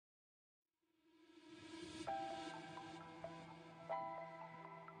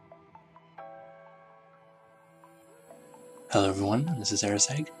Hello everyone, this is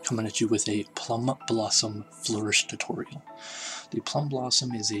Arisag coming at you with a Plum Blossom Flourish tutorial. The Plum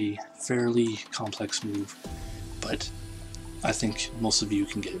Blossom is a fairly complex move, but I think most of you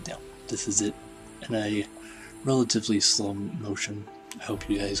can get it down. This is it in a relatively slow motion. I hope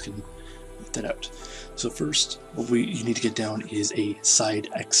you guys can work that out. So first, what you need to get down is a side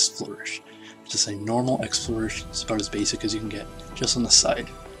X flourish. Just a normal X flourish, it's about as basic as you can get, just on the side.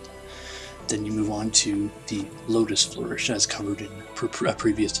 Then you move on to the Lotus Flourish as covered in a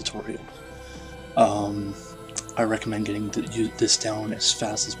previous tutorial. I recommend getting this down as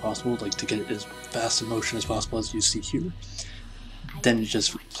fast as possible, like to get it as fast in motion as possible as you see here. Then it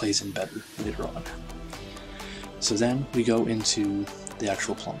just plays in better later on. So then we go into the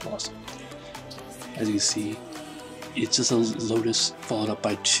actual Plum Blossom. As you see, it's just a lotus followed up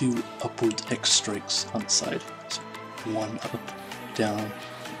by two upward X strikes on the side. So one up, down.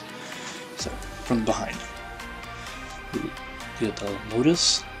 So, from behind, you get the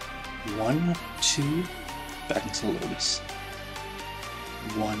lotus, 1, 2, back into the lotus,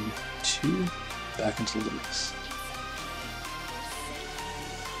 1, 2, back into the lotus.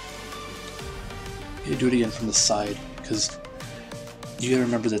 You do it again from the side, because you gotta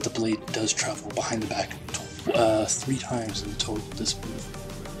remember that the blade does travel behind the back 3 times in total this move.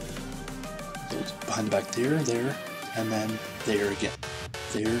 Goes behind the back there, and then there again.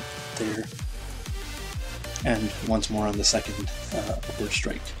 There, and once more on the second upward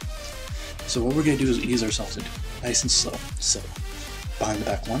strike. So what we're going to do is ease ourselves into it, nice and slow. So behind the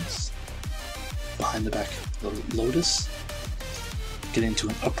back once, behind the back lotus, get into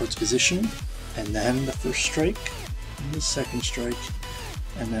an upwards position, and then the first strike, and the second strike,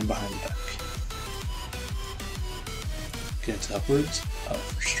 and then behind the back. Get into upwards,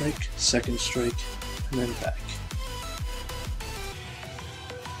 first strike, second strike, and then back.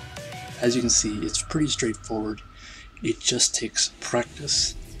 As you can see, it's pretty straightforward. It just takes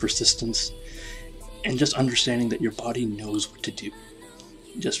practice, persistence, and just understanding that your body knows what to do.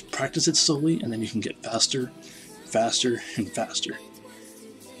 Just practice it slowly, and then you can get faster, faster, and faster.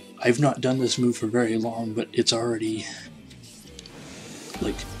 I've not done this move for very long, but it's already,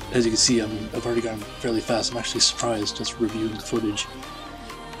 like, as you can see, I've already gotten fairly fast. I'm actually surprised just reviewing the footage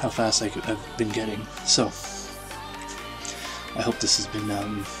how fast I've been getting. So I hope this has been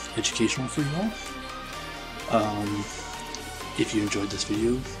educational for you all. If you enjoyed this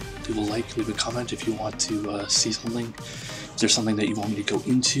video, leave a like, leave a comment if you want to see something. If there's something that you want me to go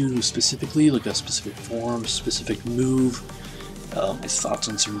into specifically, like a specific form, specific move, my thoughts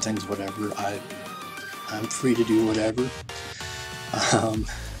on certain things, whatever, I'm free to do whatever.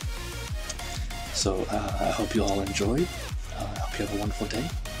 So I hope you all enjoyed. I hope you have a wonderful day,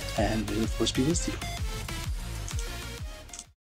 and may the Force be with you.